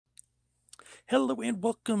Hello and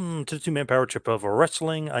welcome to the two-man power trip of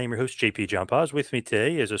wrestling. I am your host, JP John Poz. With me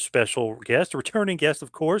today is a special guest, a returning guest,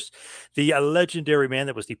 of course, the legendary man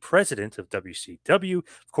that was the president of WCW.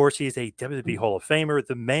 Of course, he is a WWE Hall of Famer,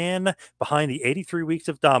 the man behind the 83 weeks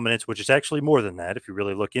of dominance, which is actually more than that if you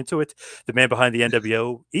really look into it. The man behind the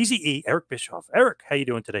NWO, Eazy-E, Eric Bischoff. Eric, how you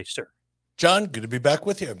doing today, sir? John, good to be back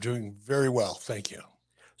with you. I'm doing very well. Thank you.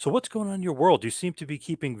 So what's going on in your world? You seem to be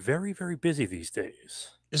keeping very, very busy these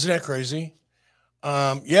days. Isn't that crazy?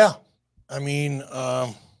 Yeah. I mean,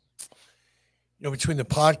 between the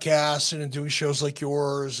podcast and doing shows like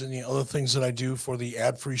yours and the other things that I do for the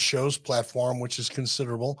ad-free shows platform, which is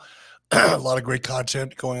considerable, a lot of great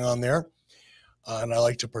content going on there. And I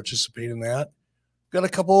like to participate in that. Got a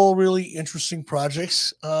couple really interesting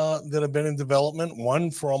projects that have been in development. One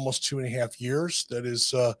for almost 2.5 years that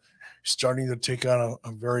is starting to take on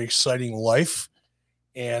a very exciting life,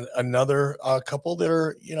 and another couple that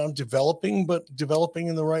are developing, but developing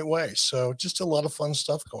in the right way. So just a lot of fun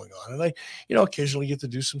stuff going on. And I occasionally get to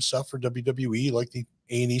do some stuff for WWE, like the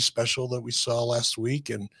A&E special that we saw last week.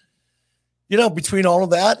 And between all of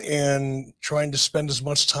that and trying to spend as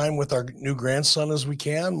much time with our new grandson as we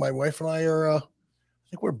can, my wife and I are I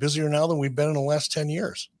think we're busier now than we've been in the last 10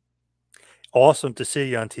 years. Awesome to see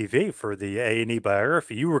you on TV for the A&E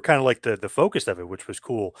biography. You were kind of like the focus of it, which was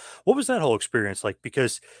cool. What was that whole experience like?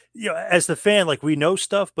 Because, as the fan, like we know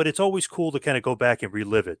stuff, but it's always cool to kind of go back and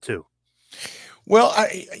relive it too. Well,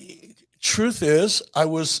 truth is, I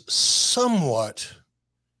was somewhat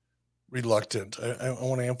reluctant. I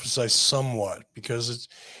want to emphasize somewhat because it's,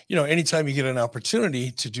 anytime you get an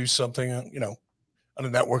opportunity to do something, on a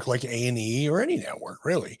network like A&E or any network,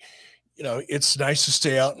 really, it's nice to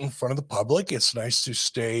stay out in front of the public. It's nice to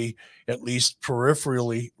stay at least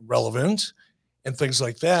peripherally relevant and things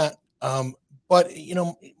like that. But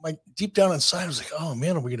my deep down inside, I was like, oh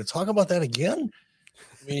man, are we going to talk about that again?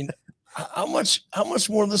 I mean, how much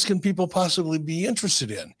more of this can people possibly be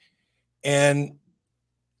interested in? And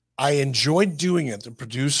I enjoyed doing it. The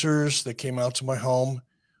producers that came out to my home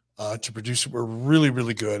to produce it were really,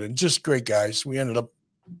 really good and just great guys. We ended up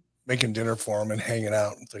making dinner for them and hanging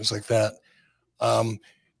out and things like that.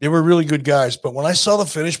 They were really good guys. But when I saw the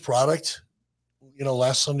finished product,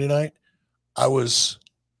 last Sunday night, I was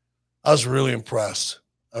really impressed.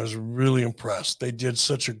 I was really impressed. They did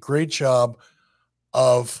such a great job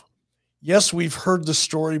of, yes, we've heard the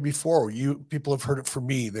story before. People have heard it from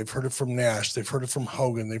me. They've heard it from Nash. They've heard it from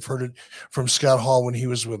Hogan. They've heard it from Scott Hall when he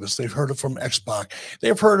was with us. They've heard it from X-Pac.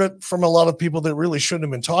 They've heard it from a lot of people that really shouldn't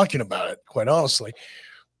have been talking about it, quite honestly.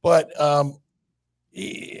 But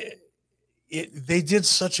they did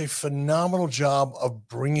such a phenomenal job of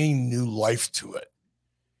bringing new life to it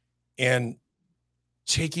and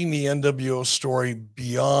taking the NWO story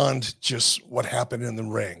beyond just what happened in the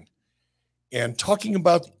ring and talking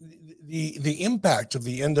about the impact of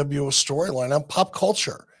the NWO storyline on pop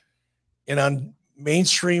culture and on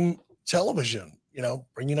mainstream television,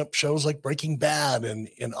 bringing up shows like Breaking Bad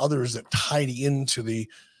and others that tied into the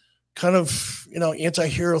kind of,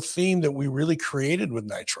 anti-hero theme that we really created with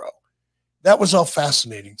Nitro. That was all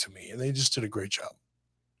fascinating to me, and they just did a great job.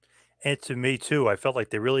 And to me too, I felt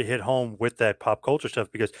like they really hit home with that pop culture stuff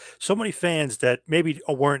because so many fans that maybe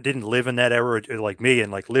didn't live in that era like me and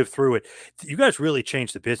like live through it. You guys really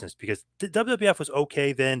changed the business because the WWF was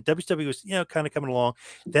okay then. WCW was kind of coming along.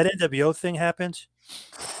 That NWO thing happened.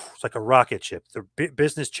 It's like a rocket ship. The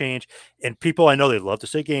business change, and people I know they love to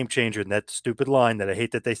say game changer, and that stupid line that I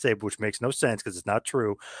hate that they say, which makes no sense because it's not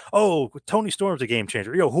true. Oh, Tony Storm's a game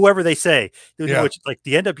changer. Whoever they say, Yeah. which like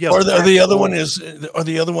the NWO. Or the other one is, or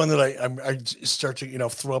the other one that I start to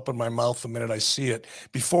throw up in my mouth the minute I see it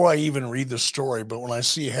before I even read the story. But when I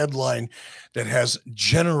see a headline that has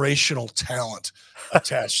generational talent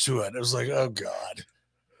attached to it, I was like, oh God.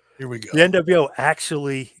 Here we go. The NWO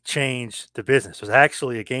actually changed the business. It was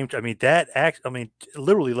actually a game.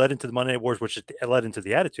 Literally led into the Monday Night Wars, which led into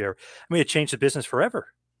the Attitude Era. I mean, it changed the business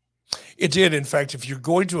forever. It did. In fact, if you're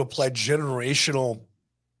going to apply generational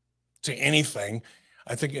to anything,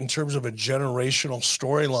 I think in terms of a generational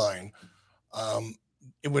storyline,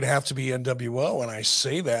 it would have to be NWO. And I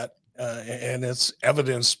say that, and it's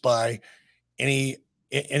evidenced by any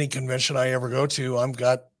convention I ever go to. I've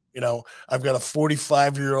got a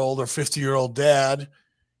 45-year-old or 50-year-old dad,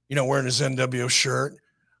 wearing his NWO shirt.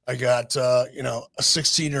 I got, a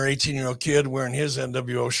 16 or 18-year-old kid wearing his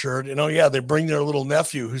NWO shirt. And, oh, yeah, they bring their little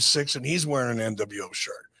nephew who's 6 and he's wearing an NWO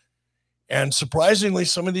shirt. And surprisingly,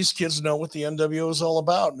 some of these kids know what the NWO is all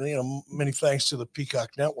about. And, many thanks to the Peacock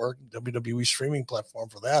Network, WWE streaming platform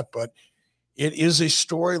for that. But it is a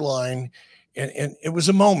storyline And it was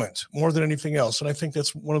a moment more than anything else. And I think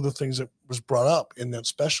that's one of the things that was brought up in that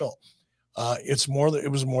special. It was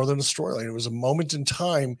more than a storyline. It was a moment in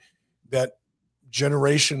time that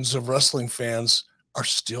generations of wrestling fans are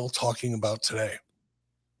still talking about today.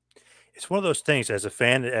 It's one of those things as a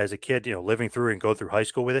fan, as a kid, living through and go through high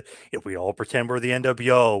school with it. If we all pretend we're the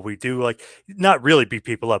NWO, we do like not really beat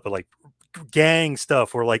people up, but like gang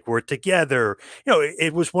stuff where like we're together.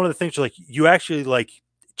 It was one of the things like you actually like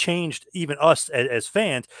changed even us as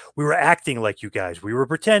fans. We were acting like you guys. We were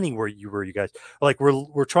pretending you were you guys. Like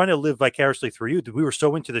we're trying to live vicariously through you. We were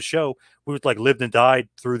so into the show. We would like lived and died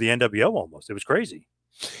through the NWO almost. It was crazy.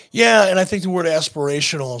 Yeah, and I think the word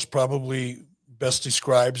aspirational is probably best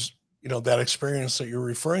describes that experience that you're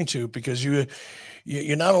referring to, because you're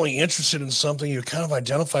not only interested in something, you kind of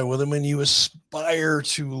identify with them and you aspire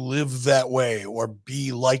to live that way or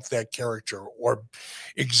be like that character or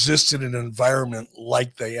exist in an environment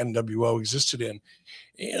like the NWO existed in.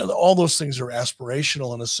 All those things are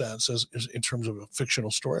aspirational in a sense, as in terms of a fictional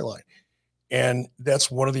storyline. And that's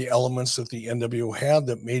one of the elements that the NWO had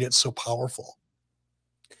that made it so powerful.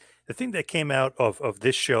 The thing that came out of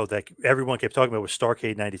this show that everyone kept talking about was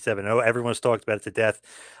Starrcade '97. I know everyone's talked about it to death.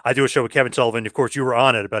 I do a show with Kevin Sullivan. Of course, you were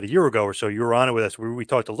on it about a year ago or so. You were on it with us. We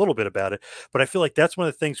talked a little bit about it, but I feel like that's one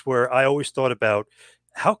of the things where I always thought about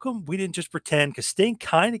how come we didn't just pretend, because Sting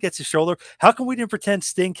kind of gets his shoulder. How come we didn't pretend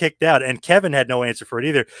Sting kicked out? And Kevin had no answer for it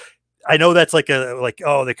either. I know that's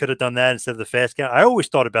oh, they could have done that instead of the fast count. I always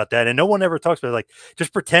thought about that, and no one ever talks about it. Like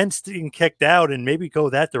just pretend Sting kicked out and maybe go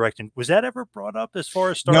that direction. Was that ever brought up as far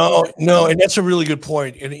as No, Starrcade? no, and that's a really good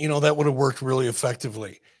point, and that would have worked really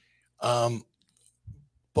effectively. But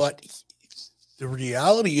the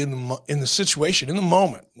reality in the situation, in the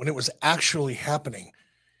moment when it was actually happening,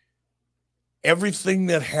 everything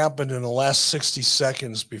that happened in the last 60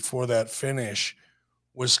 seconds before that finish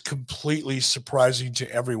was completely surprising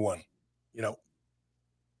to everyone.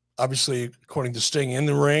 Obviously, according to Sting in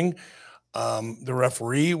the ring, the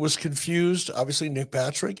referee was confused. Obviously, Nick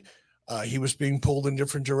Patrick, he was being pulled in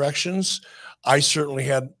different directions. I certainly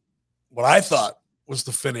had what I thought was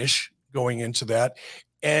the finish going into that,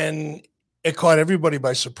 and it caught everybody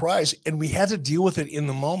by surprise. And we had to deal with it in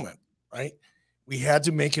the moment, right? We had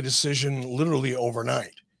to make a decision literally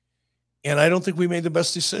overnight, and I don't think we made the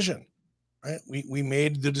best decision. Right. We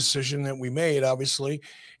made the decision that we made, obviously,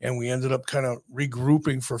 and we ended up kind of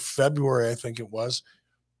regrouping for February, I think it was.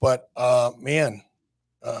 But man,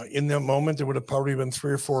 in that moment, there would have probably been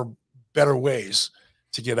 3 or 4 better ways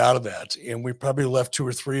to get out of that. And we probably left 2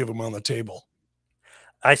 or 3 of them on the table.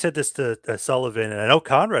 I said this to Sullivan, and I know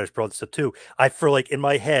Conrad has brought this up too. I for like in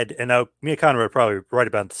my head, and now me and Conrad are probably right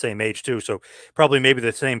about the same age too, so probably maybe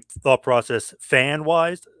the same thought process fan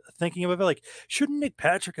wise. Thinking of it, like, shouldn't Nick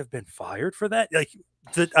Patrick have been fired for that? Like,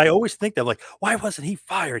 I always think that, like, why wasn't he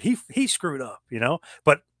fired? He screwed up.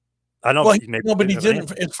 But I don't Well, know. Maybe no, but he have an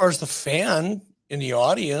didn't. answer. As far as the fan in the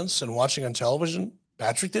audience and watching on television,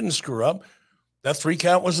 Patrick didn't screw up. That 3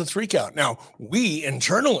 count was a 3 count. Now, we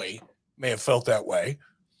internally may have felt that way,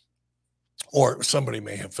 or somebody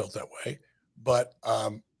may have felt that way. But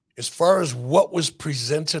as far as what was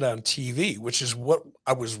presented on TV, which is what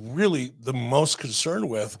I was really the most concerned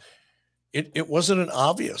with, it wasn't an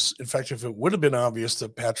obvious. In fact, if it would have been obvious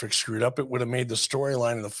that Patrick screwed up, it would have made the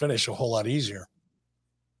storyline and the finish a whole lot easier.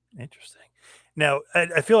 Interesting. Now,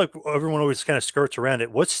 I feel like everyone always kind of skirts around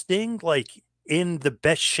it. Was Sting like in the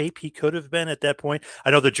best shape he could have been at that point?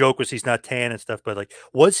 I know the joke was he's not tan and stuff, but like,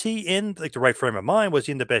 was he in like the right frame of mind? Was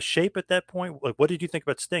he in the best shape at that point? Like, what did you think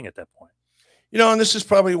about Sting at that point? And this is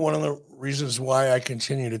probably one of the reasons why I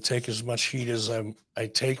continue to take as much heat as I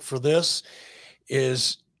take for this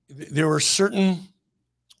is there were certain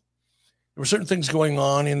things going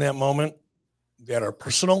on in that moment that are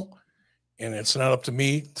personal, and it's not up to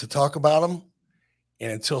me to talk about them.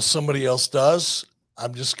 And until somebody else does,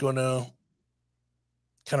 I'm just going to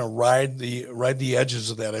kind of ride the edges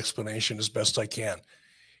of that explanation as best I can.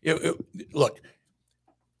 Look,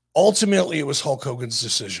 ultimately, it was Hulk Hogan's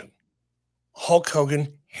decision. Hulk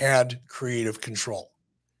Hogan had creative control.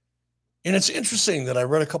 And it's interesting that I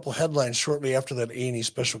read a couple headlines shortly after that A&E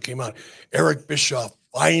special came out. Eric Bischoff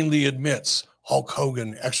finally admits Hulk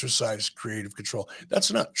Hogan exercised creative control.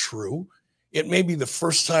 That's not true. It may be the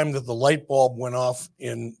first time that the light bulb went off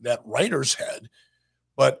in that writer's head,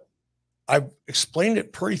 but I've explained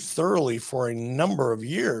it pretty thoroughly for a number of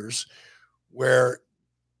years, where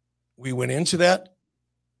we went into that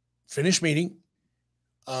finished meeting,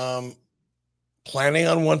 planning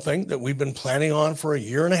on one thing that we've been planning on for a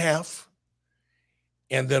year and a half.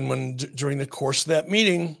 And then when during the course of that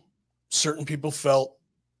meeting, certain people felt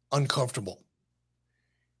uncomfortable.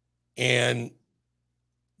 And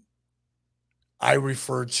I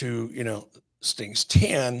refer to, Sting's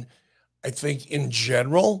tan. I think in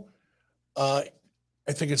general, I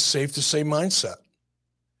think it's safe to say mindset.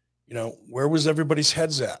 Where was everybody's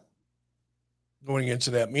heads at going into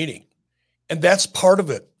that meeting? And that's part of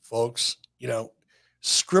it, folks.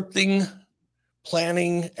 Scripting,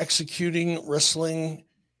 planning, executing wrestling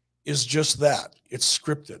is just that. It's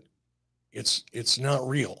scripted. It's not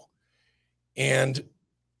real. And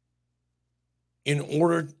in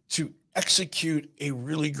order to execute a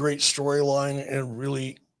really great storyline and a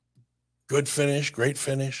really good finish, great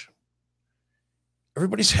finish,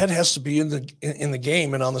 everybody's head has to be in the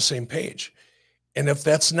game and on the same page. And if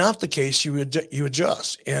that's not the case, you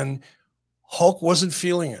adjust. And Hulk wasn't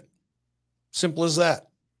feeling it. Simple as that.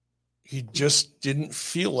 He just didn't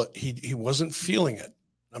feel it. He wasn't feeling it.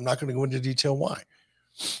 I'm not going to go into detail why.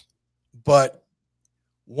 But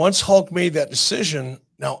once Hulk made that decision,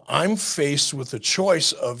 now I'm faced with the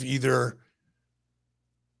choice of either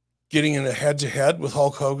getting in a head-to-head with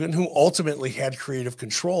Hulk Hogan, who ultimately had creative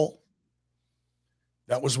control.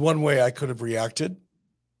 That was one way I could have reacted.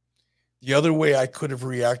 The other way I could have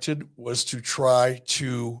reacted was to try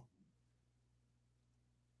to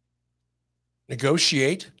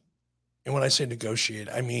negotiate. And when I say negotiate,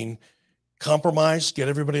 I mean compromise, get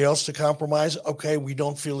everybody else to compromise. Okay, we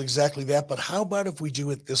don't feel exactly that, but how about if we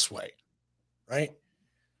do it this way? Right?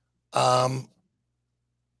 I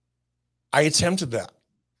attempted that.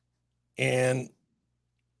 And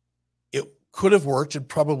it could have worked. It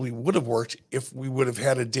probably would have worked if we would have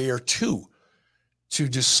had a day or two to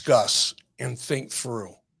discuss and think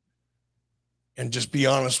through and just be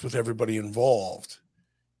honest with everybody involved.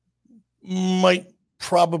 It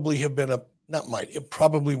probably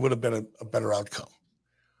would have been a better outcome.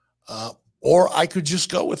 Or I could just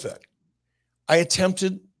go with it. I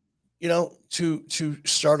attempted, to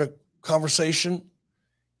start a conversation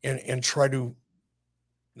and try to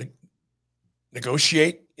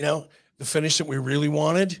negotiate, the finish that we really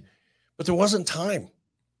wanted, but there wasn't time.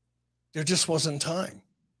 There just wasn't time.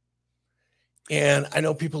 And I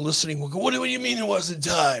know people listening will go, what do you mean there wasn't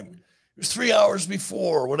time? It was 3 hours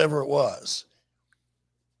before, whatever it was.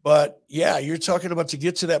 But yeah, you're talking about, to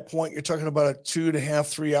get to that point, you're talking about a 2.5,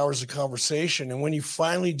 3 hours of conversation. And when you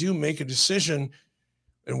finally do make a decision,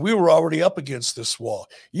 and we were already up against this wall,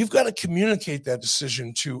 you've got to communicate that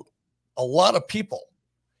decision to a lot of people.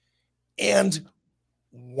 And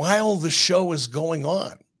while the show is going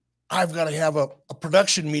on, I've got to have a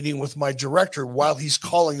production meeting with my director while he's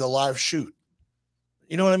calling a live shoot.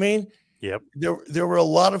 You know what I mean? Yep. There were a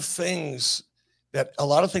lot of things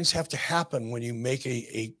have to happen when you make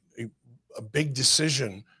a big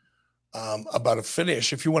decision about a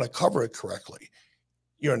finish. If you want to cover it correctly,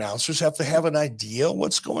 your announcers have to have an idea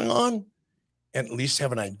what's going on, and at least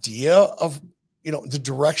have an idea of, the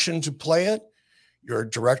direction to play it. Your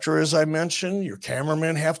director, as I mentioned, your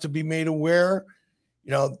cameramen have to be made aware.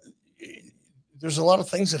 There's a lot of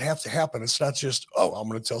things that have to happen. It's not just, I'm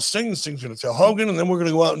going to tell Sting, Sting's going to tell Hogan, and then we're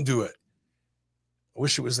going to go out and do it. I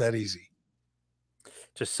wish it was that easy.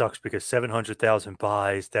 Just sucks because 700,000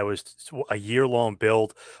 buys. That was a year-long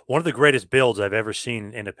build. One of the greatest builds I've ever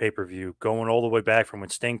seen in a pay-per-view, going all the way back from when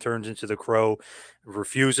Sting turns into the Crow,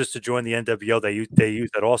 refuses to join the NWO. They use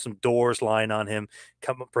that awesome Doors line on him,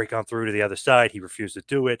 break on through to the other side. He refused to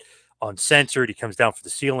do it. Uncensored, he comes down for the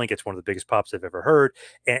ceiling, gets one of the biggest pops I've ever heard,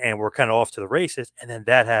 and we're kind of off to the races. And then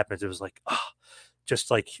that happens. It was like,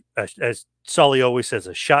 just like as Sully always says,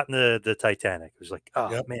 a shot in the Titanic. It was like,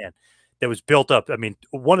 Yep. Man. That was built up. I mean,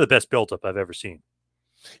 one of the best built up I've ever seen.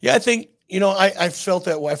 Yeah, I think, I felt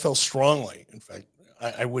that way. I felt strongly. In fact,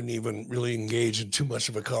 I wouldn't even really engage in too much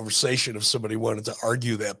of a conversation if somebody wanted to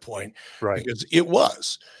argue that point. Right. Because it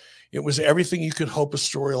was everything you could hope a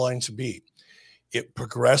storyline to be. It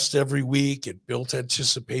progressed every week. It built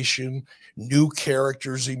anticipation. New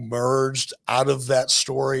characters emerged out of that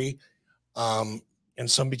story. And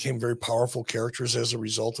some became very powerful characters as a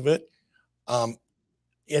result of it.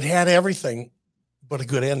 It had everything but a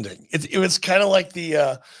good ending. It was kind of like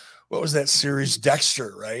the what was that series,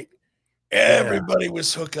 Dexter, right? Everybody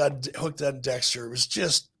was hooked on Dexter. It was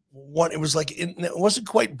just one. It was like it wasn't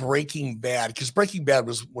quite Breaking Bad, because Breaking Bad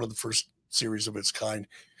was one of the first series of its kind.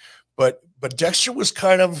 But Dexter was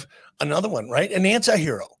kind of another one, right? An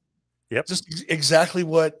anti-hero. Yep. Just exactly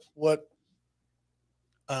what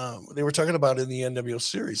they were talking about in the NWO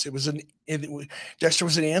series. Dexter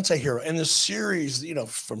was an anti-hero, and the series,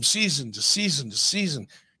 from season to season to season,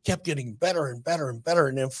 kept getting better and better and better.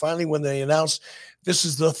 And then finally, when they announced this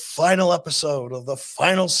is the final episode of the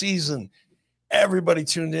final season, everybody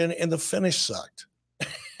tuned in, and the finish sucked.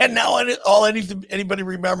 And now anybody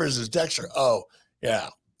remembers is Dexter. Oh, yeah,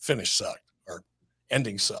 finish sucked or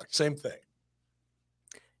ending sucked. Same thing.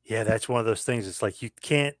 Yeah, that's one of those things. It's like you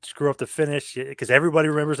can't screw up the finish because everybody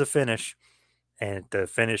remembers the finish, and the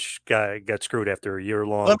finish got screwed after a year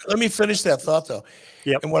long. Let me finish that thought, though.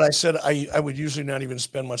 Yep. And what I said, I would usually not even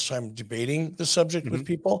spend much time debating the subject with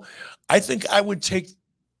people. I think I would take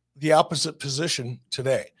the opposite position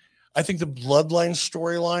today. I think the Bloodline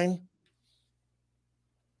storyline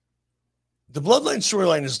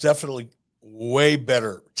is definitely way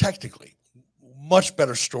better, technically, much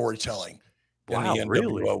better storytelling than the NWO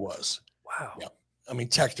really? was. Wow. Yeah. I mean,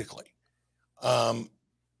 technically. The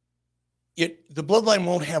Bloodline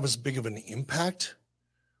won't have as big of an impact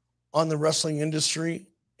on the wrestling industry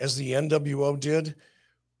as the NWO did,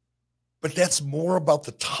 but that's more about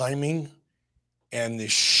the timing and the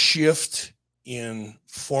shift in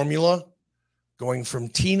formula, going from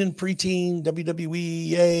teen and preteen, WWE,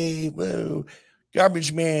 yay, woo,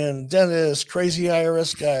 garbage man, dentist, crazy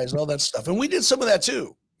IRS guys, all that stuff. And we did some of that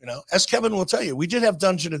too. You know, as Kevin will tell you, we did have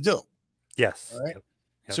Dungeon of Doom. Yes. All right. Yep.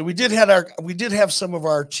 So we did have some of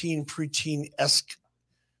our teen, preteen-esque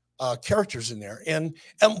characters in there. And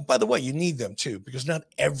by the way, you need them too, because not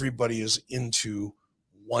everybody is into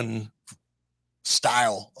one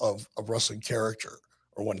style of wrestling character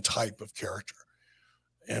or one type of character.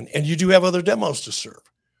 And you do have other demos to serve.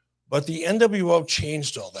 But the NWO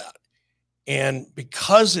changed all that. And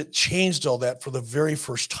because it changed all that for the very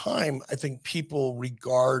first time, I think people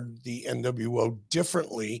regard the NWO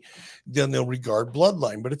differently than they'll regard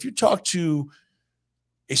Bloodline. But if you talk to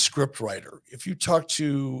a script writer, if you talk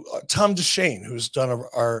to Tom DeShane, who's done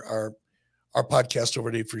our podcast over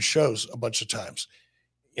at 8 Free Shows a bunch of times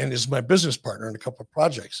and is my business partner in a couple of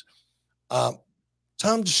projects, Tom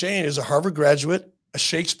DeShane is a Harvard graduate, a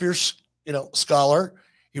Shakespeare scholar.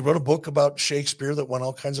 He wrote a book about Shakespeare that won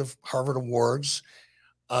all kinds of Harvard awards.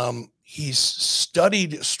 He's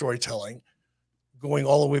studied storytelling going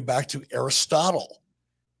all the way back to Aristotle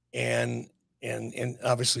and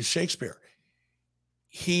obviously Shakespeare.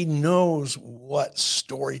 He knows what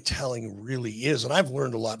storytelling really is. And I've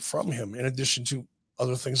learned a lot from him in addition to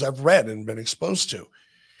other things I've read and been exposed to.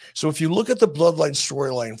 So if you look at the Bloodline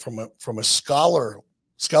storyline from a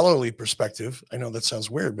scholarly perspective, I know that sounds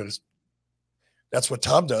weird, but that's what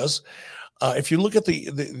Tom does. If you look at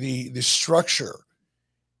the structure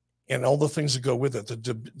and all the things that go with it,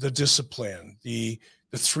 the discipline, the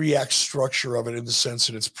 3-act structure of it, in the sense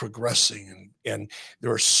that it's progressing and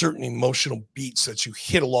there are certain emotional beats that you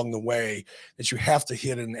hit along the way that you have to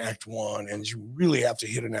hit in Act 1 and you really have to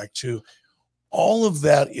hit in Act 2. All of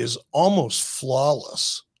that is almost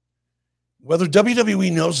flawless, whether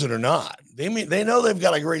WWE knows it or not. They know they've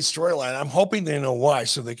got a great storyline. I'm hoping they know why,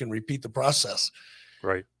 so they can repeat the process.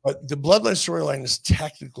 Right. But the Bloodline storyline is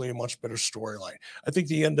technically a much better storyline. I think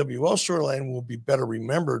the NWO storyline will be better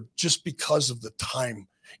remembered just because of the time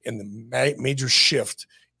and the major shift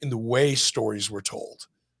in the way stories were told.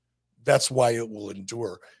 That's why it will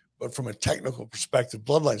endure. But from a technical perspective,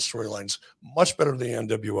 Bloodline storyline's much better than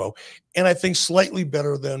the NWO, and I think slightly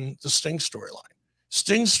better than the Sting storyline.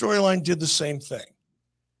 Sting's storyline did the same thing.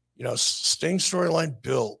 You know, Sting's storyline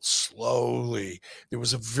built slowly. There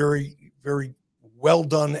was a very, very well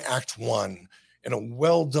done Act 1 and a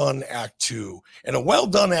well done Act 2 and a well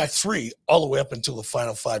done Act 3 all the way up until the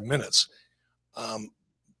final 5 minutes.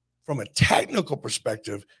 From a technical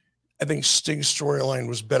perspective, I think Sting's storyline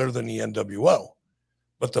was better than the NWO,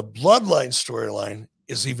 but the Bloodline storyline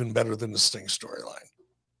is even better than the Sting storyline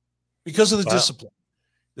because of the discipline.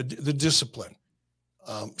 The discipline.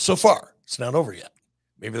 So far, it's not over yet.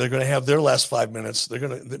 Maybe they're going to have their last 5 minutes.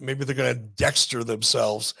 Maybe they're going to Dexter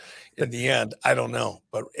themselves in the end. I don't know.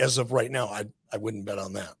 But as of right now, I wouldn't bet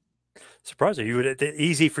on that. Surprising.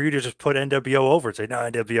 Easy for you to just put NWO over and say, no,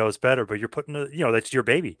 NWO is better, but you're putting, that's your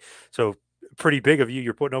baby. So pretty big of you.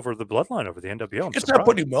 You're putting over the Bloodline over the NWO. It's not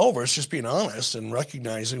putting them over. It's just being honest and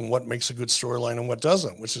recognizing what makes a good storyline and what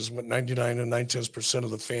doesn't, which is what 99 and 9/10%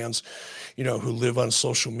 of the fans, who live on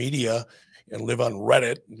social media and live on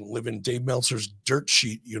Reddit and live in Dave Meltzer's dirt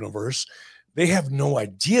sheet universe, they have no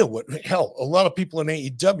idea a lot of people in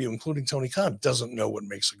AEW, including Tony Khan, doesn't know what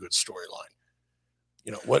makes a good storyline.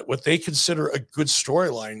 What they consider a good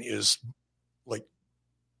storyline is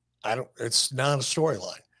it's not a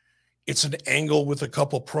storyline. It's an angle with a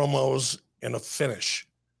couple promos and a finish.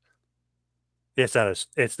 It's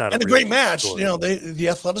not and a great match. The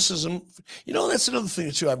athleticism, that's another thing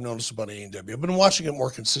too I've noticed about AEW. I've been watching it more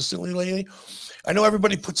consistently lately. I know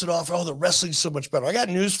everybody puts it off. Oh, the wrestling's so much better. I got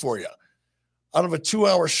news for you. Out of a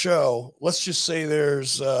 2-hour show, let's just say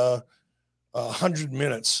there's 100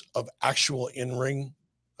 minutes of actual in-ring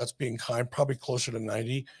That's being kind, probably closer to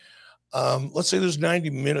 90. Let's say there's 90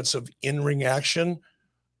 minutes of in-ring action.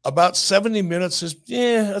 About 70 minutes is,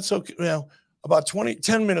 yeah, that's okay. Well, about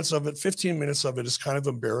 10 minutes of it, 15 minutes of it is kind of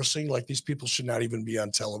embarrassing. Like, these people should not even be on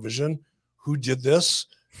television. Who did this?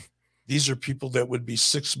 These are people that would be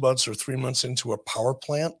 6 months or 3 months into a power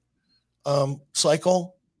plant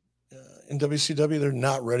cycle in WCW. They're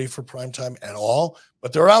not ready for prime time at all,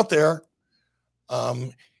 but they're out there.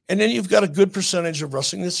 And then you've got a good percentage of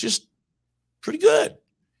wrestling that's just pretty good.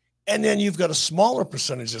 And then you've got a smaller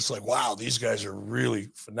percentage that's like, wow, these guys are really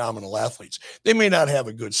phenomenal athletes. They may not have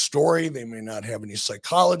a good story. They may not have any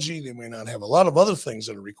psychology. They may not have a lot of other things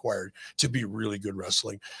that are required to be really good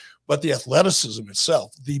wrestling. But the athleticism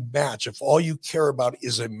itself, the match, if all you care about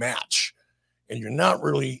is a match and you're not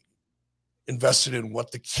really invested in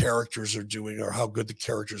what the characters are doing or how good the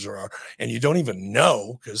characters are, and you don't even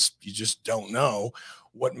know, because you just don't know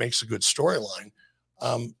what makes a good storyline.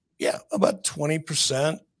 Yeah, about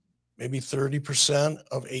 20%, maybe 30%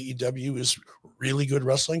 of AEW is really good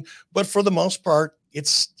wrestling. But for the most part,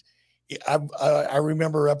 I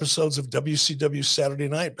remember episodes of WCW Saturday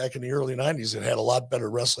Night back in the early 90s that had a lot better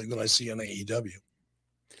wrestling than I see on AEW.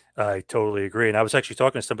 I totally agree. And I was actually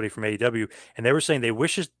talking to somebody from AEW, and they were saying they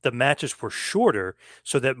wish the matches were shorter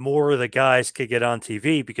so that more of the guys could get on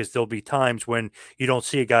TV, because there'll be times when you don't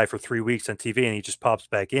see a guy for 3 weeks on TV and he just pops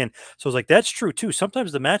back in. So I was like, that's true too.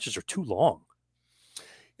 Sometimes the matches are too long.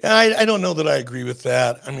 Yeah, I don't know that I agree with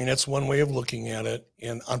that. I mean, that's one way of looking at it.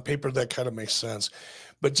 And on paper, that kind of makes sense.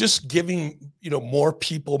 But just giving, more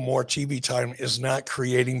people more TV time is not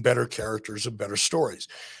creating better characters and better stories.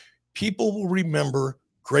 People will remember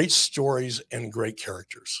great stories and great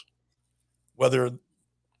characters, whether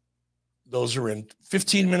those are in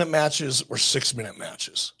 15-minute matches or 6-minute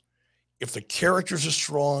matches. If the characters are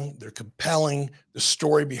strong, they're compelling, the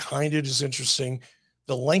story behind it is interesting,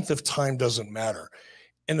 the length of time doesn't matter.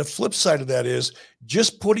 And the flip side of that is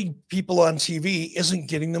just putting people on TV isn't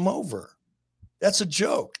getting them over. That's a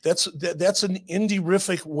joke. That's an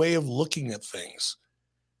indie-rific way of looking at things.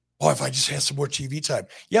 Oh, if I just had some more TV time.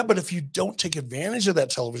 Yeah, but if you don't take advantage of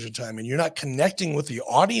that television time and you're not connecting with the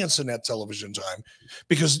audience in that television time,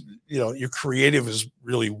 because your creative is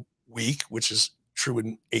really weak, which is true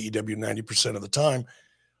in AEW 90% of the time.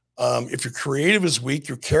 If your creative is weak,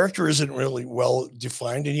 your character isn't really well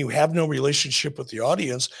defined, and you have no relationship with the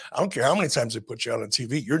audience, I don't care how many times they put you out on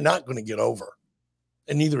TV, you're not going to get over.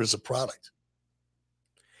 And neither is the product.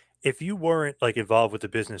 If you weren't involved with the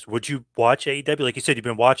business, would you watch AEW? Like you said, you've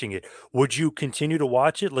been watching it. Would you continue to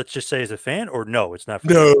watch it? Let's just say as a fan, or no, it's not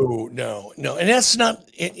for you? No. And that's not,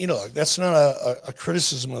 that's not a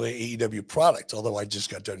criticism of the AEW product, although I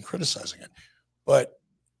just got done criticizing it. But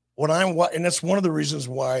and that's one of the reasons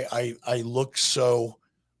why I look so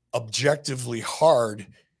objectively hard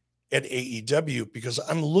at AEW, because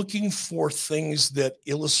I'm looking for things that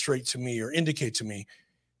illustrate to me or indicate to me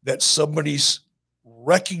that somebody's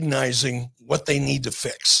recognizing what they need to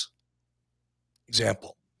fix.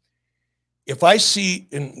 Example, if I see,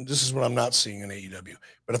 and this is what I'm not seeing in AEW,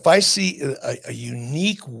 but if I see a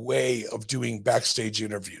unique way of doing backstage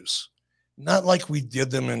interviews, not like we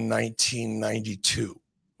did them in 1992,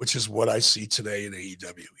 which is what I see today in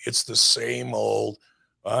AEW. It's the same old,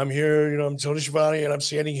 I'm here, I'm Tony Schiavone, and I'm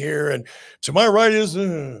standing here, and to my right is,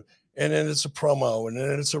 and then it's a promo, and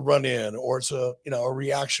then it's a run-in, or it's a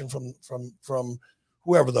reaction from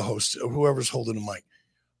whoever the host, or whoever's holding the mic.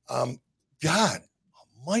 God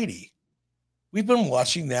almighty, we've been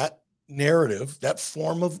watching that narrative, that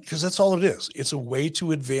form of, because that's all it is. It's a way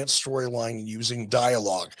to advance storyline using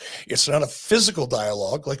dialogue. It's not a physical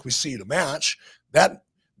dialogue like we see in a match. That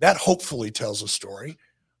hopefully tells a story.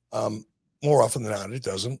 More often than not, it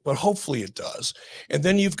doesn't, but hopefully it does. And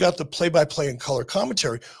then you've got the play-by-play and color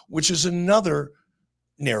commentary, which is another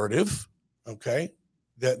narrative, okay?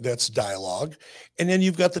 That's dialogue. And then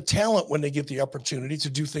you've got the talent when they get the opportunity to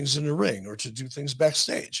do things in the ring or to do things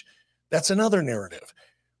backstage. That's another narrative.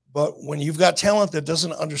 But when you've got talent that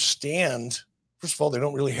doesn't understand, first of all, they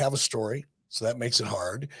don't really have a story, so that makes it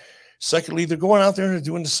hard. Secondly, they're going out there and they're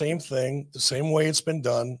doing the same thing, the same way it's been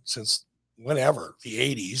done since whenever, the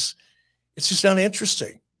 80s. It's just not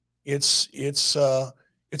interesting. It's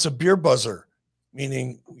a beer buzzer,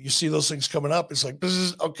 meaning you see those things coming up. It's like, this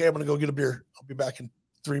is okay. I'm going to go get a beer. I'll be back in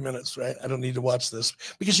 3 minutes, right? I don't need to watch this,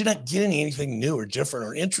 because you're not getting anything new or different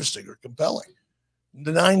or interesting or compelling.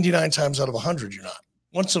 The 99 times out of 100, you're not.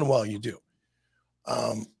 Once in a while, you do.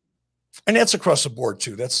 And that's across the board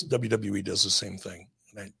too. That's WWE does the same thing.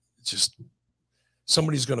 And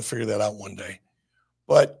somebody's going to figure that out one day.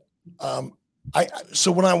 But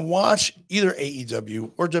So when I watch either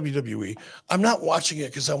AEW or WWE, I'm not watching it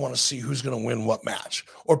because I want to see who's going to win what match,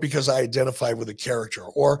 or because I identify with a character,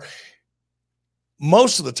 or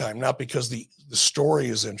most of the time, not because the story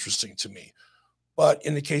is interesting to me. But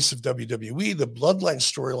in the case of WWE, the Bloodline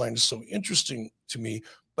storyline is so interesting to me,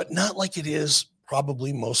 but not like it is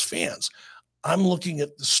probably most fans. I'm looking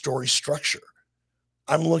at the story structure.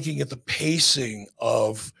 I'm looking at the pacing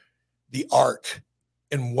of the arc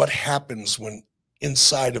and what happens when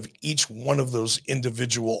inside of each one of those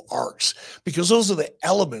individual arcs, because those are the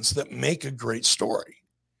elements that make a great story.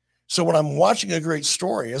 So when I'm watching a great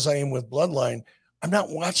story, as I am with Bloodline, I'm not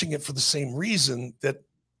watching it for the same reason that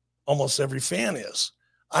almost every fan is.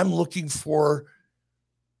 I'm looking for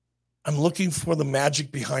the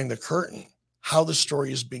magic behind the curtain, how the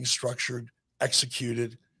story is being structured,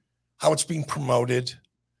 executed, how it's being promoted,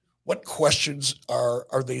 what questions are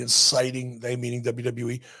they inciting, they meaning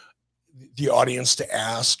WWE, the audience to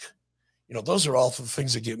ask. Those are all the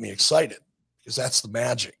things that get me excited, because that's the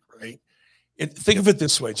magic, right? Think of it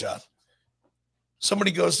this way, John.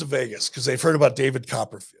 Somebody goes to Vegas because they've heard about David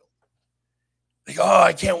Copperfield. They go, oh,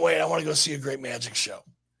 I can't wait. I want to go see a great magic show.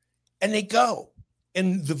 And they go.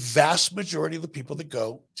 And the vast majority of the people that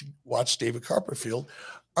go to watch David Copperfield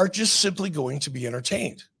are just simply going to be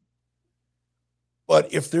entertained.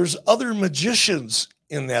 But if there's other magicians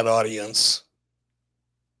in that audience,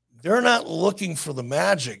 they're not looking for the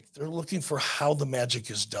magic. They're looking for how the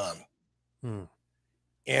magic is done.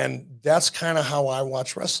 And that's kind of how I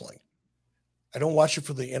watch wrestling. I don't watch it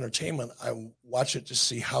for the entertainment. I watch it to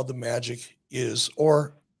see how the magic is,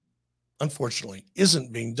 or unfortunately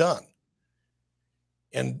isn't, being done.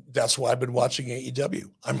 And that's why I've been watching AEW.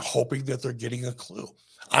 I'm hoping that they're getting a clue.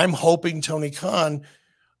 I'm hoping Tony Khan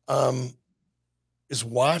is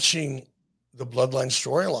watching the Bloodline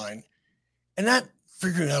storyline and not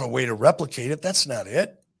figuring out a way to replicate it. That's not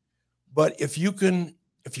it. But if you can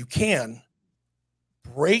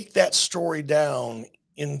break that story down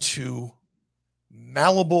into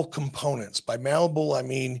malleable components. By malleable, I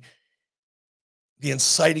mean the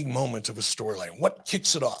inciting moment of a storyline. What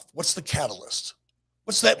kicks it off? What's the catalyst?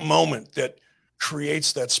 What's that moment that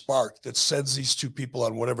creates that spark that sends these two people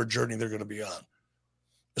on whatever journey they're going to be on,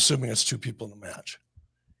 assuming it's two people in the match?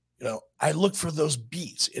 I look for those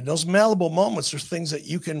beats, and those malleable moments are things that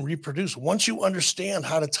you can reproduce. Once you understand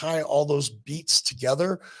how to tie all those beats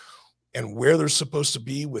together and where they're supposed to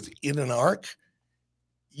be within an arc,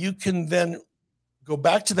 you can then go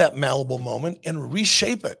back to that malleable moment and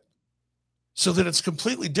reshape it so that it's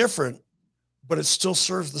completely different, but it still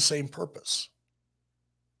serves the same purpose.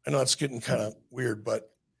 I know it's getting kind of weird,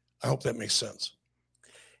 but I hope that makes sense.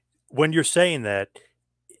 When you're saying that,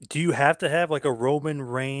 do you have to have like a Roman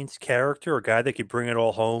Reigns character, a guy that could bring it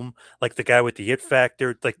all home, like the guy with the it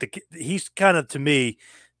factor? Like he's kind of, to me,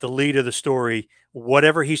 the lead of the story.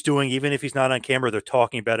 Whatever he's doing, even if he's not on camera, they're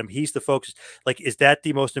talking about him. He's the focus. Like, is that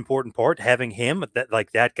the most important part? Having him,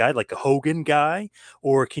 that guy, like a Hogan guy,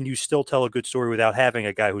 or can you still tell a good story without having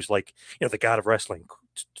a guy who's like, the god of wrestling,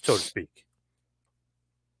 so to speak?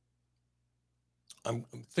 I'm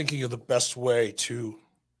thinking of the best way to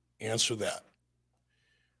answer that.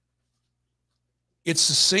 It's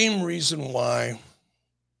the same reason why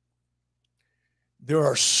there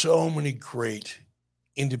are so many great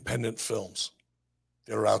independent films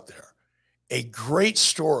that are out there. A great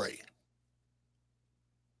story,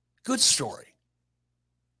 good story,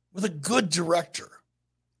 with a good director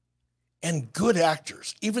and good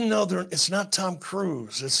actors, even though it's not Tom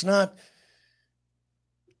Cruise, it's not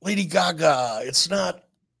Lady Gaga, it's not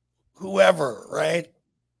whoever, right?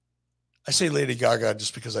 I say Lady Gaga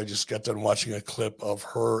just because I just got done watching a clip of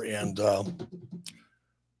her and God,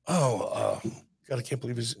 I can't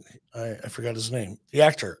believe I forgot his name. The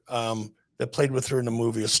actor that played with her in the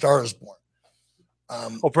movie A Star Is Born.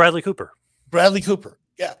 Bradley Cooper. Bradley Cooper,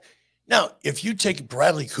 yeah. Now, if you take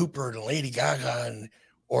Bradley Cooper and Lady Gaga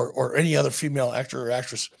or any other female actor or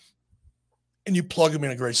actress, and you plug them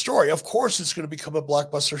in a great story, of course it's going to become a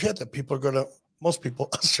blockbuster hit that most people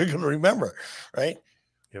are going to remember, right?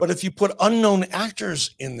 Yep. But if you put unknown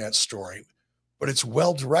actors in that story, but it's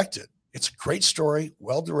well directed, it's a great story,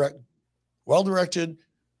 well directed,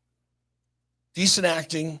 decent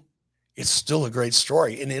acting, it's still a great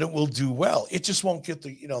story, and it will do well. It just won't get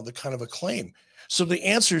the kind of acclaim. So the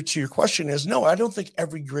answer to your question is no. I don't think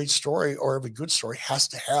every great story or every good story has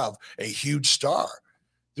to have a huge star.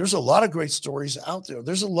 There's a lot of great stories out there.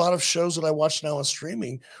 There's a lot of shows that I watch now on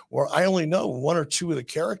streaming where I only know one or two of the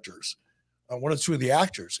characters, one or two of the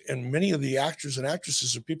actors, and many of the actors and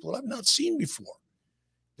actresses are people that I've not seen before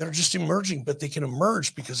that are just emerging, but they can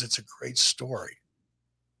emerge because it's a great story.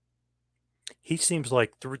 he seems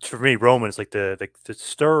like, for me, Roman is like the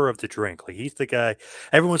stirrer of the drink. Like he's the guy.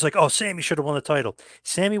 Everyone's like, "Oh, Sammy should have won the title."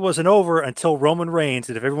 Sammy wasn't over until Roman Reigns.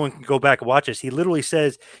 And if everyone can go back and watch this, he literally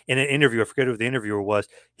says in an interview, I forget who the interviewer was.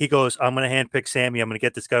 He goes, "I'm going to handpick Sammy. I'm going to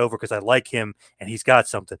get this guy over because I like him and he's got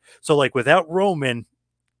something." So like without Roman,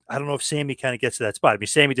 I don't know if Sammy kind of gets to that spot. I mean,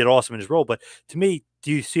 Sammy did awesome in his role, but to me,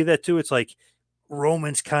 do you see that too? It's like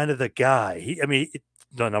Roman's kind of the guy. I mean,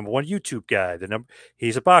 the number one YouTube guy.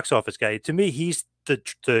 He's a box office guy. To me, he's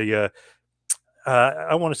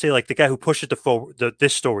I want to say like the guy who pushes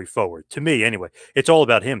this story forward. To me, anyway, it's all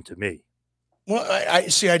about him. To me, Well, I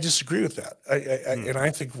see. I disagree with that. Hmm. And I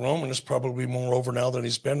think Roman is probably more over now than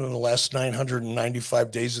he's been in the last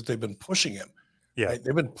 995 days that they've been pushing him. Yeah, Right?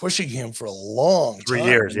 They've been pushing him for a long 3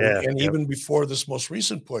 years. time. Yeah, And yep. even before this most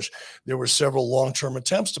recent push, there were several long-term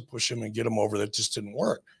attempts to push him and get him over that just didn't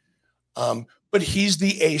work. But he's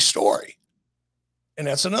the A story. And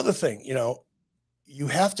that's another thing, you know, you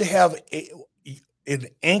have to have an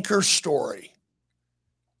anchor story,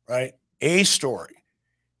 right? A story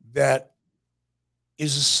that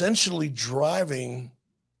is essentially driving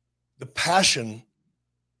the passion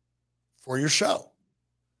for your show.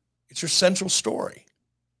 It's your central story.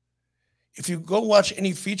 If you go watch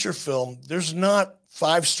any feature film, there's not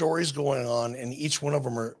 5 stories going on and each one of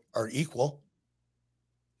them are equal.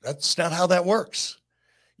 That's not how that works.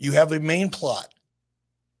 You have a main plot,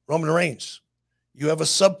 Roman Reigns. You have a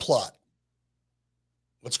subplot.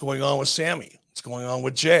 What's going on with Sammy? What's going on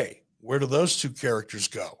with Jay? Where do those 2 characters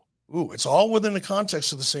go? Ooh, it's all within the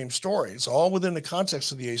context of the same story. It's all within the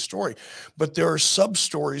context of the A story. But there are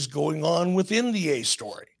sub-stories going on within the A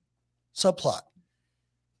story, subplot.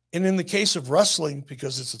 And in the case of wrestling,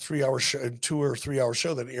 because it's a 3-hour show, 2 or 3 hour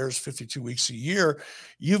show that airs 52 weeks a year,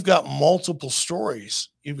 you've got multiple stories.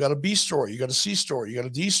 You've got a B story, you got a C story, you got a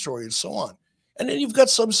D story, and so on. And then you've got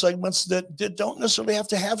some segments that don't necessarily have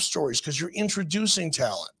to have stories because you're introducing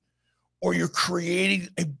talent or you're creating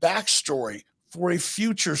a backstory for a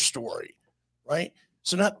future story, right?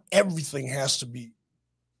 So not everything has to be,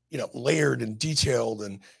 you know, layered and detailed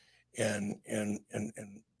and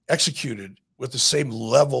executed with the same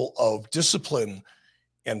level of discipline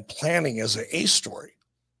and planning as an A story,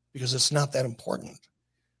 because it's not that important.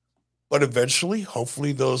 But eventually,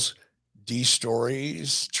 hopefully, those D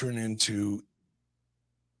stories turn into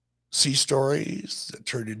C stories, that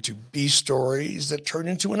turn into B stories, that turn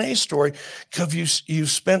into an A story, because you've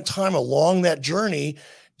spent time along that journey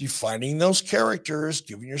defining those characters,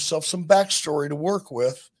 giving yourself some backstory to work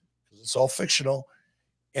with, because it's all fictional,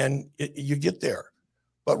 and you get there.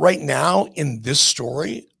 But right now in this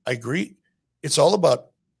story, I agree, it's all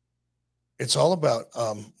about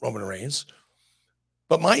Roman Reigns.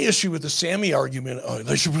 But my issue with the Sammy argument, oh,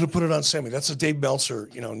 they should put it on Sammy. That's a Dave Meltzer,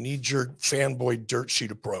 you know, knee-jerk fanboy dirt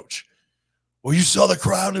sheet approach. Well, you saw the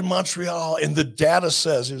crowd in Montreal, and the data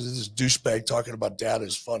says, it was this douchebag talking about data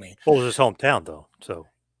is funny. Well, it was his hometown though, so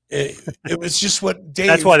it was just what Dave.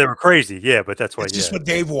 that's why they were crazy. Yeah, but that's why. It's just what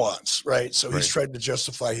Dave wants, right? So he's Right. trying to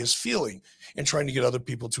justify his feeling and trying to get other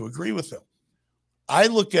people to agree with him. I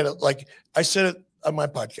look at it like I said it on my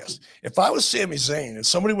podcast. If I was Sami Zayn and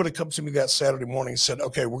somebody would have come to me that Saturday morning and said,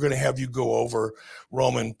 okay, we're going to have you go over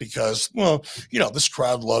Roman because, well, you know, this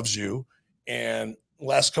crowd loves you. And the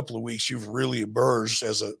last couple of weeks, you've really emerged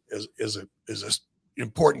as a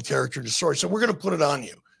important character in the story. So we're going to put it on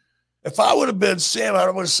you. If I would have been Sam, I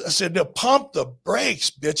would have said, no, pump the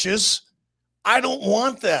brakes, bitches. I don't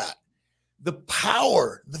want that. The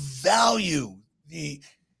power, the value, the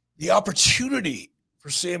opportunity for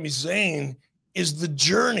Sami Zayn is the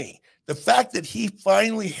journey. The fact that he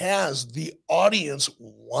finally has the audience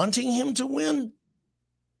wanting him to win,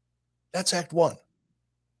 that's act one.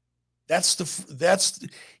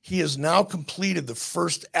 He has now completed the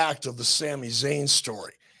first act of the Sami Zayn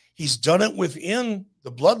story. He's done it within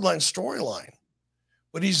the Bloodline storyline,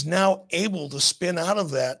 but he's now able to spin out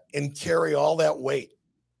of that and carry all that weight,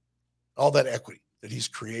 all that equity that he's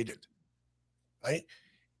created, right?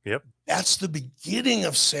 Yep. That's the beginning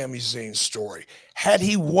of Sami Zayn's story. Had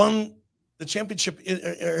he won the championship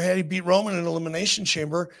or had he beat Roman in Elimination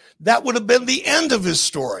Chamber, that would have been the end of his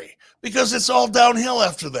story because it's all downhill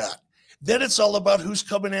after that. Then it's all about who's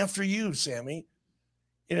coming after you, Sammy.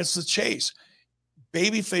 And it's the chase.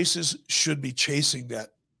 Baby faces should be chasing that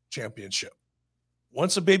championship.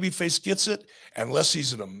 Once a babyface gets it, unless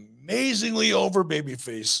he's an amazingly over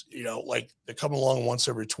babyface, you know, like they come along once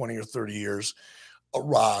every 20 or 30 years, a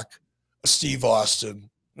Rock, a Steve Austin.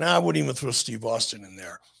 Now I wouldn't even throw Steve Austin in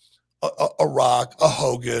there. A Rock, a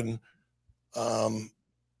Hogan.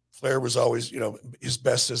 Flair was always, you know, his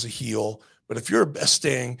best as a heel. But if you're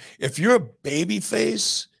a baby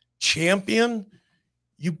face, champion,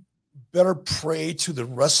 you better pray to the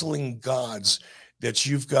wrestling gods that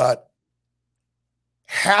you've got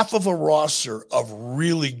half of a roster of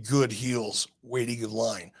really good heels waiting in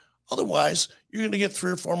line. Otherwise, you're going to get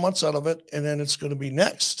 3 or 4 months out of it, and then it's going to be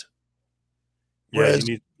next. Yeah, Whereas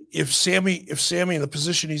if Sammy in the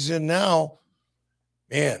position he's in now,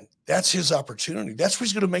 man, that's his opportunity. That's where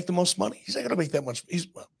he's going to make the most money. He's not going to make that much. He's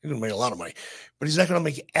going to make a lot of money, but he's not going to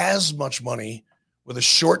make as much money with a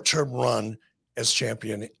short-term run as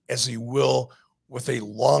champion as he will with a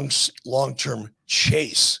long-term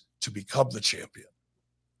chase to become the champion.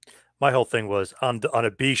 My whole thing was on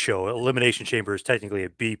a B show. Elimination Chamber is technically a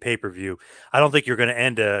B pay-per-view. I don't think you're going to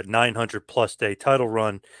end a 900+ day title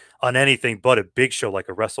run on anything but a big show like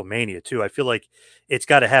a WrestleMania too. I feel like it's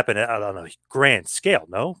got to happen on a grand scale.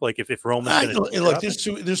 No, like if Roman's going to look,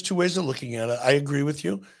 there's two ways of looking at it. I agree with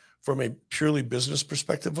you from a purely business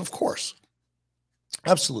perspective, of course,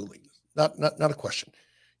 absolutely, not a question.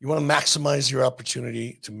 You want to maximize your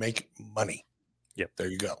opportunity to make money. Yep, there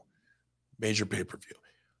you go. Major pay-per-view.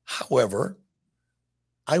 However,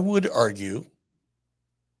 I would argue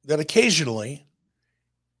that occasionally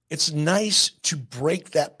it's nice to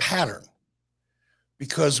break that pattern,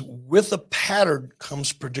 because with a pattern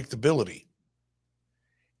comes predictability.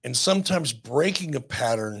 And sometimes breaking a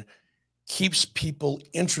pattern keeps people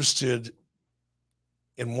interested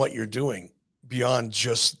in what you're doing beyond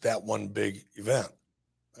just that one big event.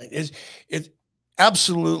 Right? It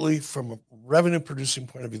absolutely, from a revenue producing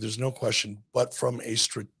point of view, there's no question, but from a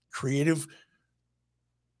strategic/creative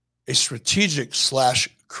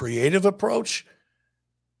approach,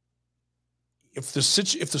 if the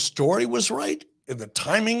story was right and the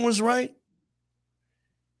timing was right,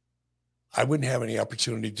 I wouldn't have any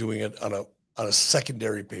opportunity doing it on a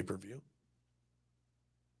secondary pay-per-view,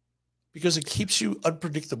 because it keeps you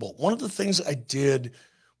unpredictable. One of the things I did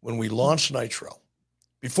when we launched Nitro,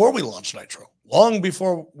 before we launched Nitro, long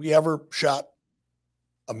before we ever shot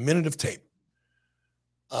a minute of tape,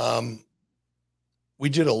 we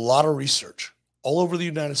did a lot of research all over the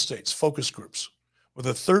United States, focus groups, with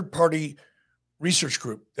a third-party research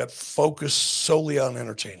group that focused solely on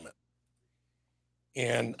entertainment.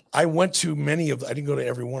 And I went to many of them. I didn't go to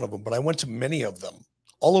every one of them, but I went to many of them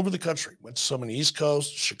all over the country. Went to some on the East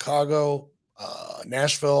Coast, Chicago,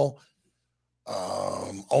 Nashville,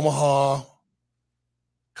 Omaha, a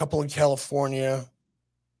couple in California. I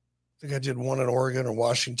think I did one in Oregon or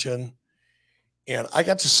Washington. And I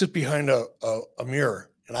got to sit behind a mirror,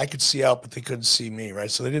 and I could see out, but they couldn't see me, right?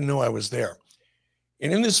 So they didn't know I was there.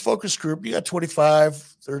 And in this focus group, you got 25,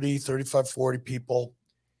 30, 35, 40 people,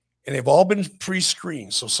 and they've all been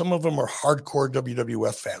pre-screened. So some of them are hardcore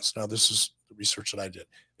WWF fans. Now, this is the research that I did.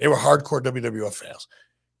 They were hardcore WWF fans.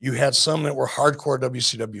 You had some that were hardcore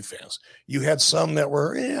WCW fans. You had some that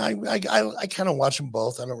were, I kind of watch them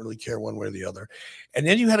both. I don't really care one way or the other. And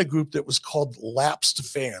then you had a group that was called lapsed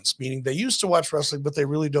fans, meaning they used to watch wrestling, but they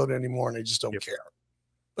really don't anymore, and they just don't care.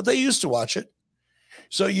 But they used to watch it.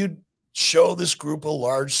 So you'd show this group a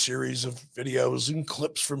large series of videos and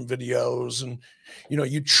clips from videos, and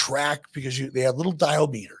you track, because they had little dial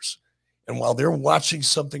meters. And while they're watching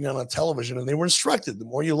something on a television, and they were instructed, the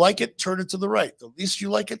more you like it, turn it to the right. The least you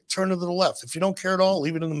like it, turn it to the left. If you don't care at all,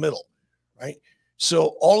 leave it in the middle, right?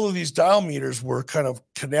 So all of these dial meters were kind of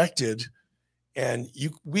connected, and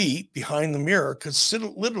we behind the mirror could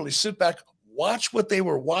literally sit back, watch what they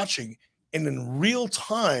were watching, and in real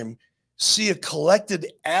time see a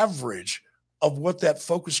collected average of what that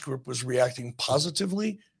focus group was reacting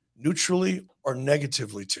positively, neutrally, or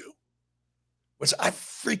negatively to. Which I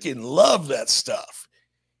freaking love that stuff.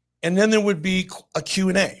 And then there would be a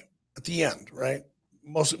Q&A at the end, right?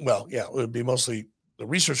 It would be mostly the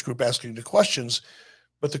research group asking the questions,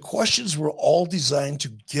 but the questions were all designed to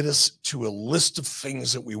get us to a list of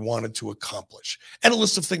things that we wanted to accomplish and a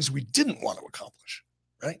list of things we didn't want to accomplish,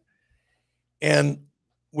 right? And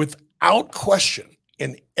without question,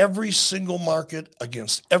 in every single market,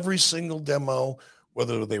 against every single demo,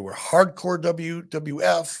 whether they were hardcore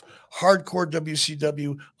WWF, hardcore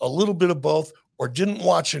WCW, a little bit of both, or didn't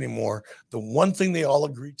watch anymore, the one thing they all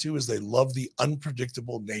agreed to is they love the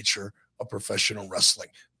unpredictable nature of professional wrestling.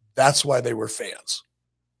 That's why they were fans.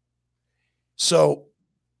 So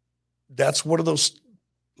that's one of those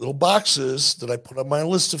little boxes that I put on my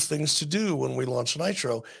list of things to do when we launch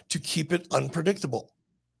Nitro, to keep it unpredictable.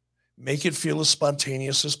 Make it feel as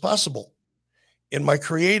spontaneous as possible. In my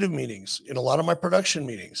creative meetings, in a lot of my production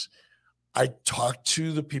meetings, I talk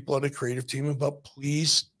to the people on the creative team about,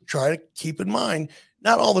 please try to keep in mind,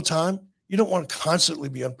 not all the time. You don't want to constantly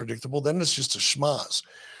be unpredictable. Then it's just a schmoz.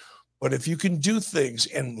 But if you can do things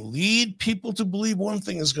and lead people to believe one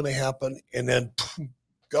thing is going to happen and then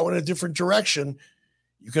go in a different direction,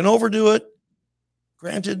 you can overdo it,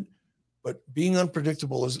 granted, but being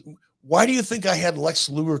unpredictable is. Why do you think I had Lex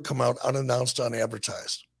Luger come out unannounced,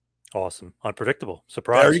 unadvertised? Awesome. Unpredictable.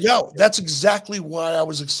 Surprise. There you go. That's exactly why I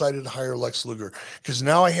was excited to hire Lex Luger, because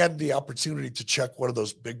now I had the opportunity to check one of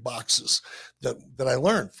those big boxes that I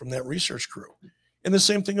learned from that research crew. And the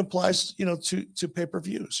same thing applies, to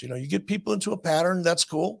pay-per-views. You get people into a pattern. That's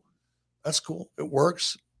cool. That's cool. It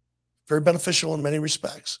works. Very beneficial in many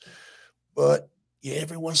respects. But yeah,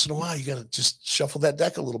 every once in a while, you got to just shuffle that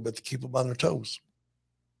deck a little bit to keep them on their toes.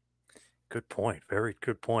 Good point. Very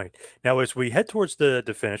good point. Now, as we head towards the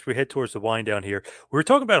finish, we head towards the wind down here. We were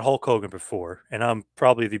talking about Hulk Hogan before, and I'm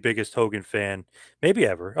probably the biggest Hogan fan, maybe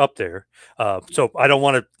ever, up there. So I don't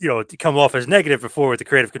want to come off as negative before with the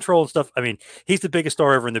creative control and stuff. I mean, he's the biggest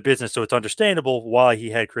star ever in the business, so it's understandable why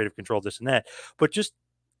he had creative control, this and that. But just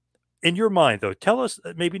in your mind, though, tell us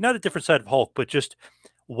maybe not a different side of Hulk, but just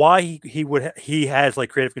why he has like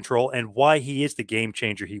creative control and why he is the game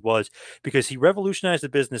changer he was, because he revolutionized the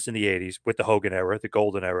business in the 80s with the Hogan era, the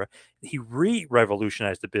golden era. He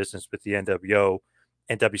revolutionized the business with the NWO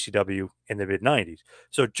and WCW in the mid 90s.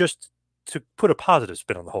 So just to put a positive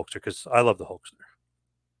spin on the Hulkster, because I love the Hulkster.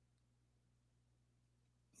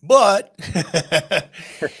 But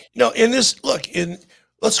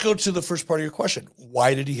let's go to the first part of your question.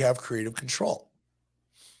 Why did he have creative control?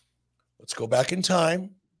 Let's go back in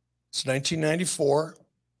time. It's 1994.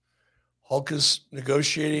 Hulk is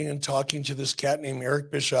negotiating and talking to this cat named Eric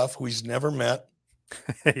Bischoff, who he's never met,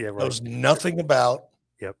 Yeah, right. knows nothing about.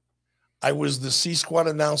 Yep. I was the C-Squad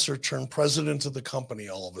announcer turned president of the company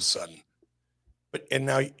all of a sudden. And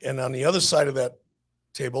on the other side of that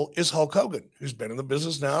table is Hulk Hogan, who's been in the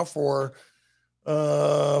business now for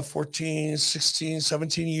 14, 16,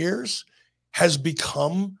 17 years, has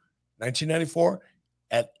become 1994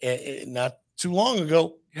 not too long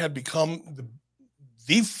ago, had become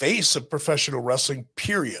the face of professional wrestling,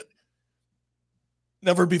 period.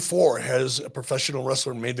 Never before has a professional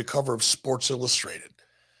wrestler made the cover of Sports Illustrated,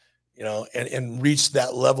 and reached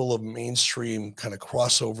that level of mainstream kind of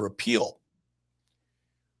crossover appeal.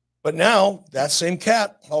 But now that same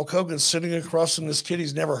cat, Hulk Hogan, sitting across from this kid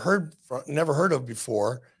he's never heard of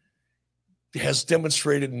before, has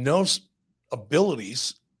demonstrated no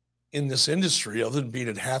abilities in this industry other than being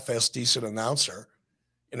a half-ass decent announcer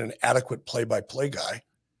and an adequate play-by-play guy.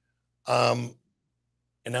 And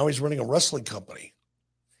now he's running a wrestling company.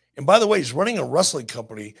 And by the way, he's running a wrestling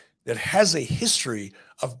company that has a history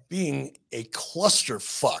of being a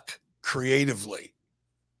clusterfuck creatively,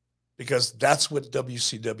 because that's what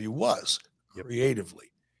WCW was,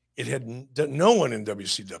 creatively. It had no one in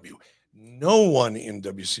WCW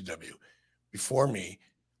before me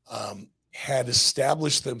had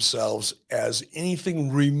established themselves as anything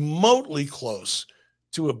remotely close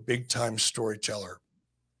to a big-time storyteller,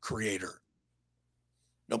 creator.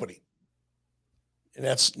 Nobody. And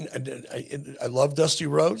I love Dusty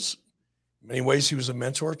Rhodes. In many ways, he was a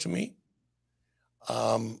mentor to me.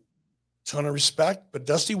 Ton of respect, but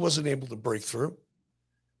Dusty wasn't able to break through.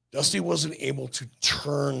 Dusty wasn't able to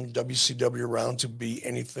turn WCW around to be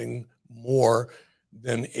anything more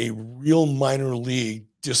than a real minor league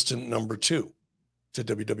distant number 2 to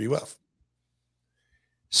WWF.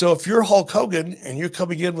 So if you're Hulk Hogan and you're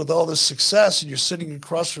coming in with all this success and you're sitting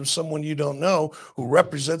across from someone you don't know who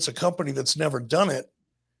represents a company that's never done it,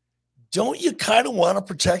 don't you kind of want to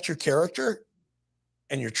protect your character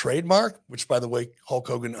and your trademark, which, by the way, Hulk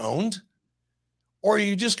Hogan owned? Or are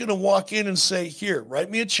you just going to walk in and say, here,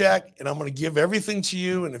 write me a check and I'm going to give everything to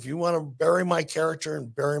you. And if you want to bury my character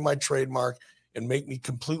and bury my trademark and make me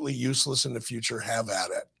completely useless in the future, have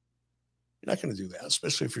at it. You're not going to do that,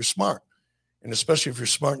 especially if you're smart. And especially if you're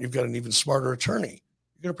smart and you've got an even smarter attorney.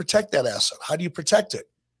 You're going to protect that asset. How do you protect it?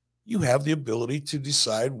 You have the ability to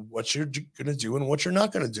decide what you're going to do and what you're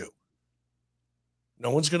not going to do.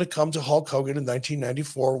 No one's going to come to Hulk Hogan in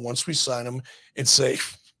 1994 once we sign him and say,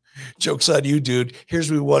 joke's on you, dude.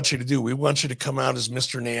 Here's what we want you to do. We want you to come out as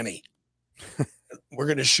Mr. Nanny. We're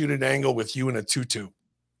going to shoot an angle with you in a tutu.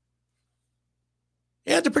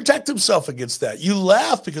 He had to protect himself against that. You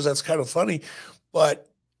laugh because that's kind of funny, but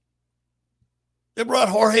they brought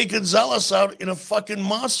Jorge Gonzalez out in a fucking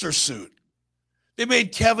monster suit. They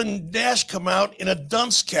made Kevin Nash come out in a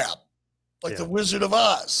dunce cap, like the Wizard of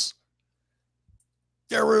Oz.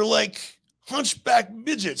 There were like hunchback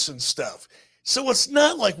midgets and stuff. So it's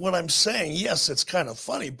not like what I'm saying. Yes, it's kind of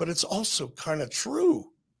funny, but it's also kind of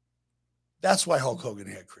true. That's why Hulk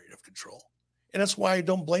Hogan had creative control. And that's why I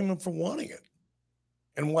don't blame him for wanting it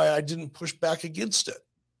and why I didn't push back against it.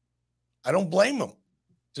 I don't blame him.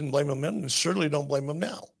 Didn't blame him then, and certainly don't blame him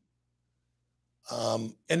now.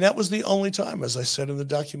 And that was the only time, as I said in the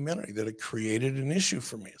documentary, that it created an issue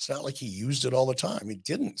for me. It's not like he used it all the time. He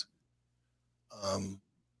didn't.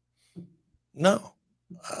 No.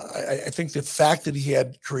 I think the fact that he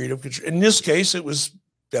had creative control, in this case, it was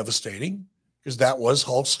devastating because that was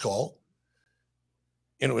Hulk's call.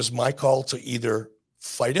 And it was my call to either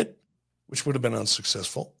fight it, which would have been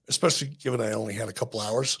unsuccessful, especially given I only had a couple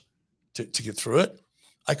hours to get through it.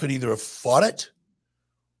 I could either have fought it,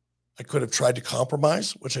 I could have tried to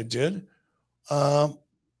compromise, which I did, or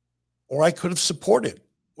I could have supported,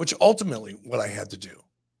 which ultimately what I had to do.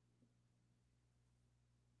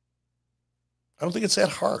 I don't think it's that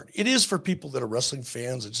hard. It is for people that are wrestling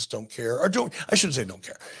fans that just don't care, or I shouldn't say don't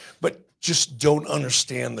care, but just don't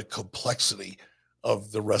understand the complexity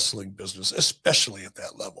of the wrestling business, especially at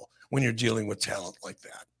that level when you're dealing with talent like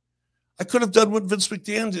that. I could have done what Vince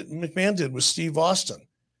McMahon did with Steve Austin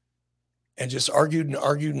and just argued and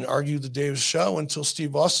argued and argued the day of the show until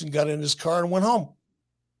Steve Austin got in his car and went home.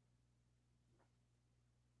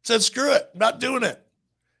 Said, screw it, not doing it.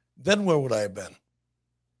 Then where would I have been?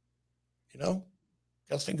 You know,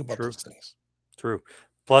 got to think about those things. True.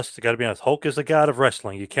 Plus, you got to be honest, Hulk is a god of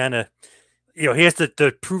wrestling. You kind of, he has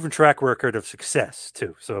the proven track record of success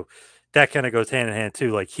too. So that kind of goes hand in hand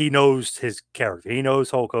too. Like, he knows his character. He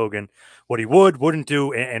knows Hulk Hogan, what he wouldn't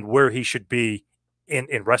do, and where he should be in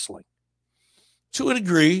wrestling. To a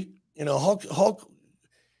degree, Hulk,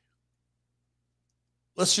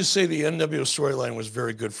 let's just say the NWO storyline was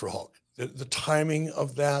very good for Hulk. The timing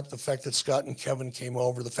of that, the fact that Scott and Kevin came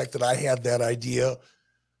over, the fact that I had that idea,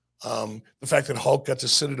 the fact that Hulk got to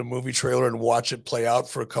sit in a movie trailer and watch it play out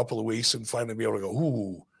for a couple of weeks and finally be able to go,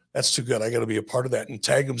 ooh, that's too good. I got to be a part of that, and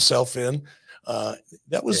tag himself in.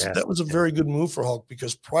 That was a very good move for Hulk,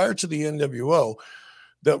 because prior to the NWO,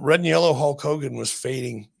 the red and yellow Hulk Hogan was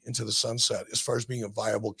fading into the sunset as far as being a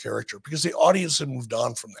viable character, because the audience had moved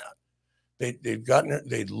on from that. They'd gotten it.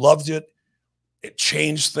 They loved it. It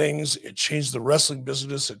changed things. It changed the wrestling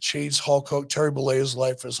business. It changed Hulk Hogan, Terry Bollea's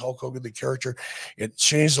life as Hulk Hogan, the character. It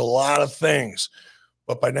changed a lot of things.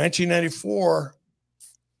 But by 1994,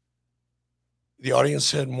 the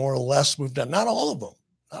audience had more or less moved on. Not all of them.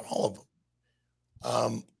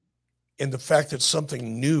 And the fact that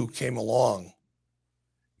something new came along,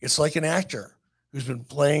 it's like an actor who's been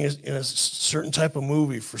playing in a certain type of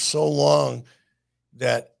movie for so long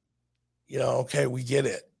that, okay, we get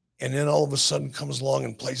it. And then all of a sudden comes along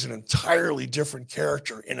and plays an entirely different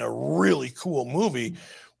character in a really cool movie.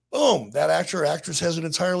 Boom, that actor or actress has an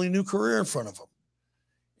entirely new career in front of them.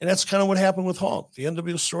 And that's kind of what happened with Hulk. The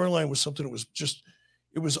NWO storyline was something that was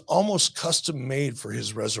it was almost custom made for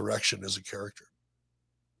his resurrection as a character.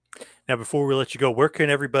 Now, before we let you go, where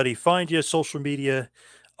can everybody find you, social media,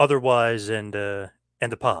 otherwise, and the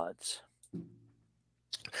pods?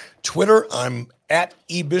 Twitter, I'm at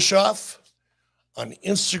eBischoff. On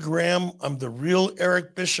Instagram, I'm the real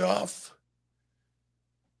Eric Bischoff.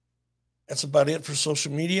 That's about it for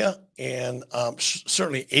social media. And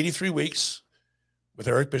certainly 83 Weeks with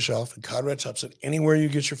Eric Bischoff and Conrad Thompson, anywhere you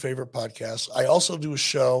get your favorite podcasts. I also do a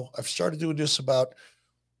show. I've started doing this about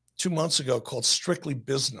 2 months ago called Strictly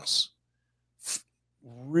Business.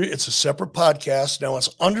 It's a separate podcast. Now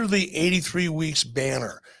it's under the 83 Weeks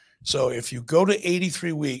banner. So if you go to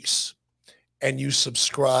 83 Weeks and you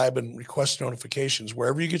subscribe and request notifications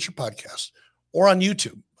wherever you get your podcast, or on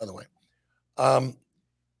YouTube, by the way,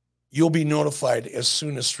 you'll be notified as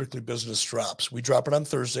soon as Strictly Business drops. We drop it on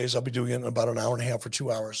Thursdays. I'll be doing it in about an hour and a half or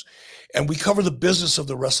 2 hours. And we cover the business of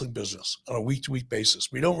the wrestling business on a week-to-week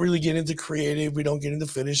basis. We don't really get into creative. We don't get into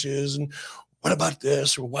finishes and what about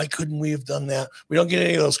this, or why couldn't we have done that? We don't get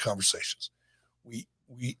any of those conversations.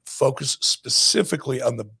 We focus specifically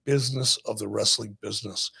on the business of the wrestling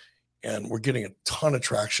business. And we're getting a ton of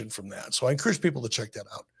traction from that. So I encourage people to check that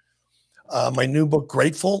out. My new book,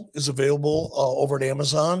 Grateful, is available over at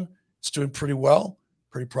Amazon. It's doing pretty well.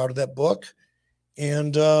 Pretty proud of that book.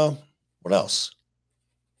 And what else?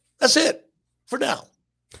 That's it for now.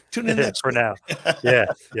 Tune in next for week. now. Yeah.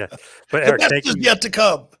 But Eric, the best is yet to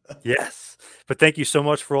come. Yes. But thank you so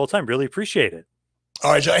much for all the time. Really appreciate it.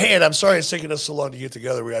 All right, John. Hey, and I'm sorry it's taken us so long to get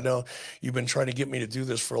together. I know you've been trying to get me to do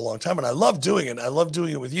this for a long time, and I love doing it. I love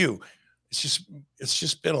doing it with you. It's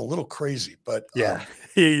just been a little crazy, but yeah,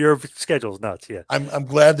 your schedule's nuts. Yeah, I'm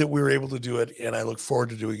glad that we were able to do it, and I look forward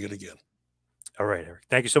to doing it again. All right, Eric.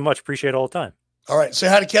 Thank you so much. Appreciate it all the time. All right, say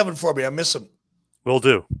hi to Kevin for me. I miss him. Will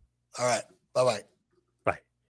do. All right. Bye-bye.